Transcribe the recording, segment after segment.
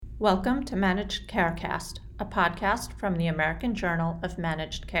Welcome to Managed Carecast, a podcast from the American Journal of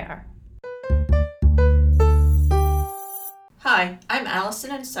Managed Care. Hi, I'm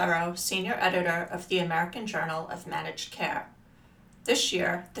Allison Insero, Senior Editor of the American Journal of Managed Care. This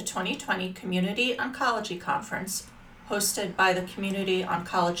year, the 2020 Community Oncology Conference, hosted by the Community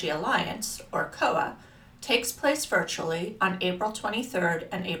Oncology Alliance, or COA, takes place virtually on April 23rd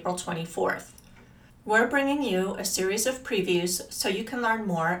and April 24th. We're bringing you a series of previews so you can learn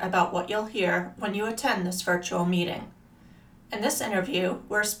more about what you'll hear when you attend this virtual meeting. In this interview,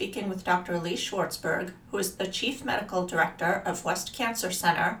 we're speaking with Dr. Lee Schwartzberg, who is the Chief Medical Director of West Cancer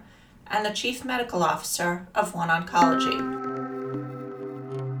Center and the Chief Medical Officer of OneOncology.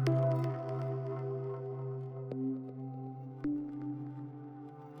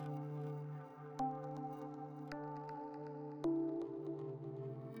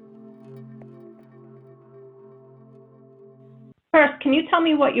 First, can you tell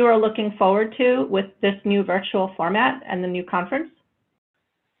me what you are looking forward to with this new virtual format and the new conference?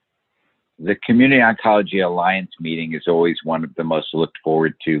 The Community Oncology Alliance meeting is always one of the most looked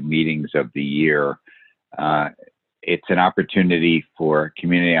forward to meetings of the year. It's an opportunity for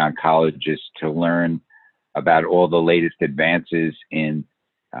community oncologists to learn about all the latest advances in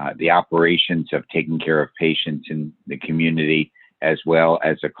the operations of taking care of patients in the community, as well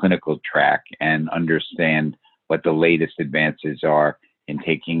as a clinical track, and understand what the latest advances are in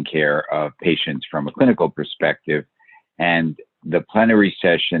taking care of patients from a clinical perspective. And the plenary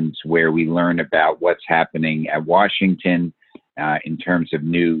sessions where we learn about what's happening at Washington in terms of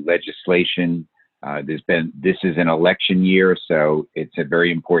new legislation. This is an election year, so it's a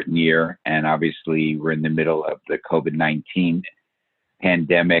very important year. And obviously we're in the middle of the COVID-19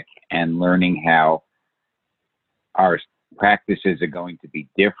 pandemic, and learning how our practices are going to be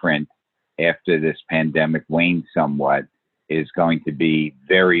different after this pandemic wanes somewhat is going to be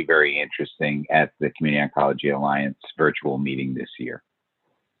very, very interesting at the Community Oncology Alliance virtual meeting this year.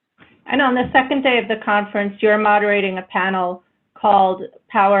 And on the second day of the conference, you're moderating a panel called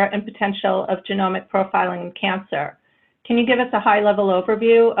Power and Potential of Genomic Profiling in Cancer. Can you give us a high-level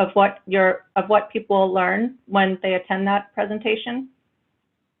overview of what people will learn when they attend that presentation?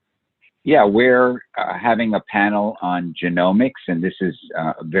 Yeah, we're having a panel on genomics, and this is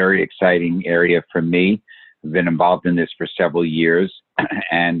a very exciting area for me. I've been involved in this for several years,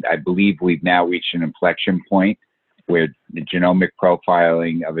 and I believe we've now reached an inflection point where the genomic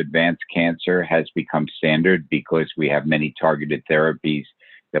profiling of advanced cancer has become standard because we have many targeted therapies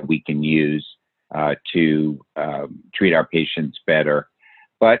that we can use to treat our patients better.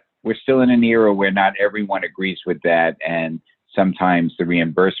 But we're still in an era where not everyone agrees with that, and sometimes the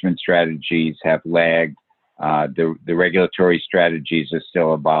reimbursement strategies have lagged. The regulatory strategies are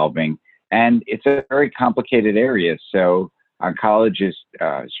still evolving, and it's a very complicated area. So oncologists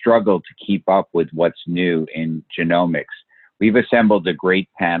struggle to keep up with what's new in genomics. We've assembled a great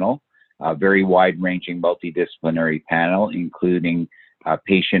panel, a very wide-ranging multidisciplinary panel, including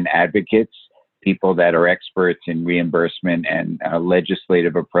patient advocates, people that are experts in reimbursement and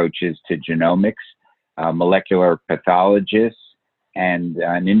legislative approaches to genomics, molecular pathologists, and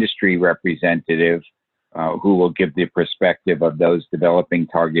an industry representative who will give the perspective of those developing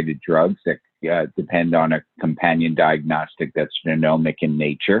targeted drugs that depend on a companion diagnostic that's genomic in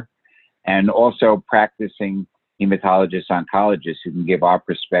nature, and also practicing hematologist oncologists who can give our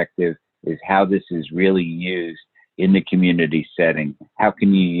perspective is how this is really used in the community setting. How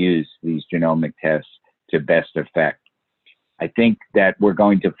can you use these genomic tests to best effect? I think that we're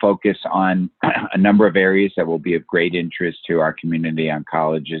going to focus on a number of areas that will be of great interest to our community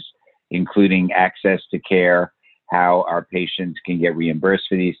oncologists, including access to care, how our patients can get reimbursed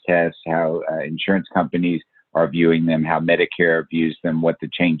for these tests, how insurance companies are viewing them, how Medicare views them, what the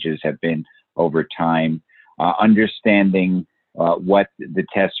changes have been over time, understanding what the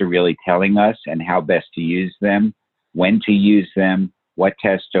tests are really telling us and how best to use them, when to use them, what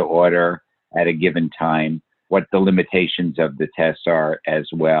tests to order at a given time, what the limitations of the tests are as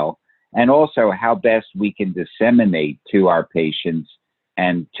well, and also how best we can disseminate to our patients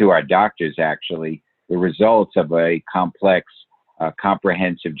and to our doctors, actually, the results of a complex,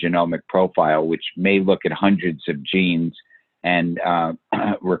 comprehensive genomic profile, which may look at hundreds of genes and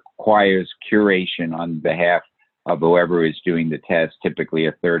requires curation on behalf of whoever is doing the test, typically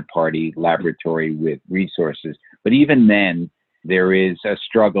a third-party laboratory with resources. But even then, there is a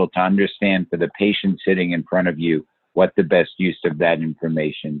struggle to understand for the patient sitting in front of you what the best use of that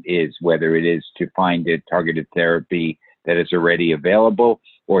information is, whether it is to find a targeted therapy that is already available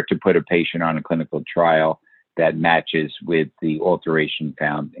or to put a patient on a clinical trial that matches with the alteration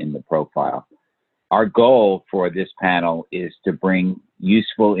found in the profile. Our goal for this panel is to bring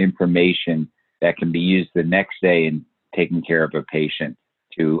useful information that can be used the next day in taking care of a patient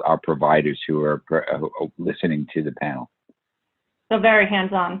to our providers who are listening to the panel. So very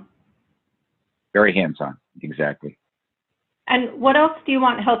hands-on. Very hands-on, exactly. And what else do you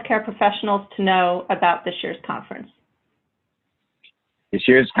want healthcare professionals to know about this year's conference? This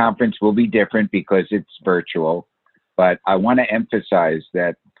year's conference will be different because it's virtual, but I want to emphasize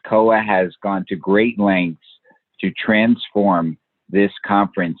that COA has gone to great lengths to transform this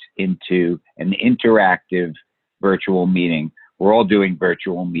conference into an interactive virtual meeting. We're all doing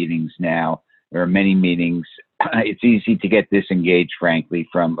virtual meetings now. There are many meetings. It's easy to get disengaged, frankly,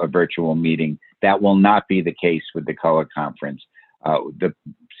 from a virtual meeting. That will not be the case with the COA conference. The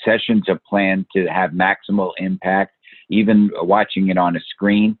sessions are planned to have maximal impact, even watching it on a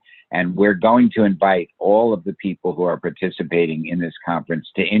screen. And we're going to invite all of the people who are participating in this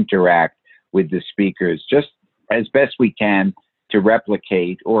conference to interact with the speakers just as best we can to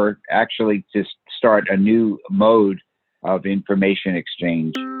replicate or actually to start a new mode of information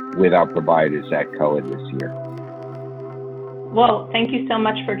exchange with our providers at COA this year. Well, thank you so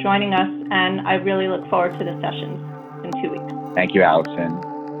much for joining us, and I really look forward to the sessions in 2 weeks. Thank you, Allison.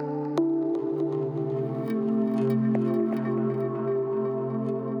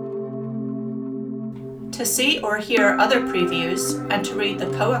 To see or hear other previews and to read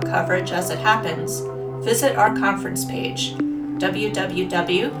the COA coverage as it happens, visit our conference page,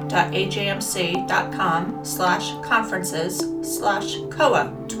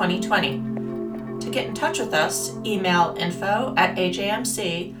 www.ajmc.com/conferences/COA 2020. To get in touch with us, email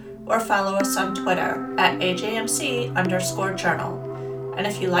info@ajmc or follow us on Twitter @AJMC_journal. And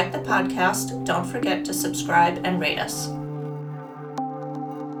if you like the podcast, don't forget to subscribe and rate us.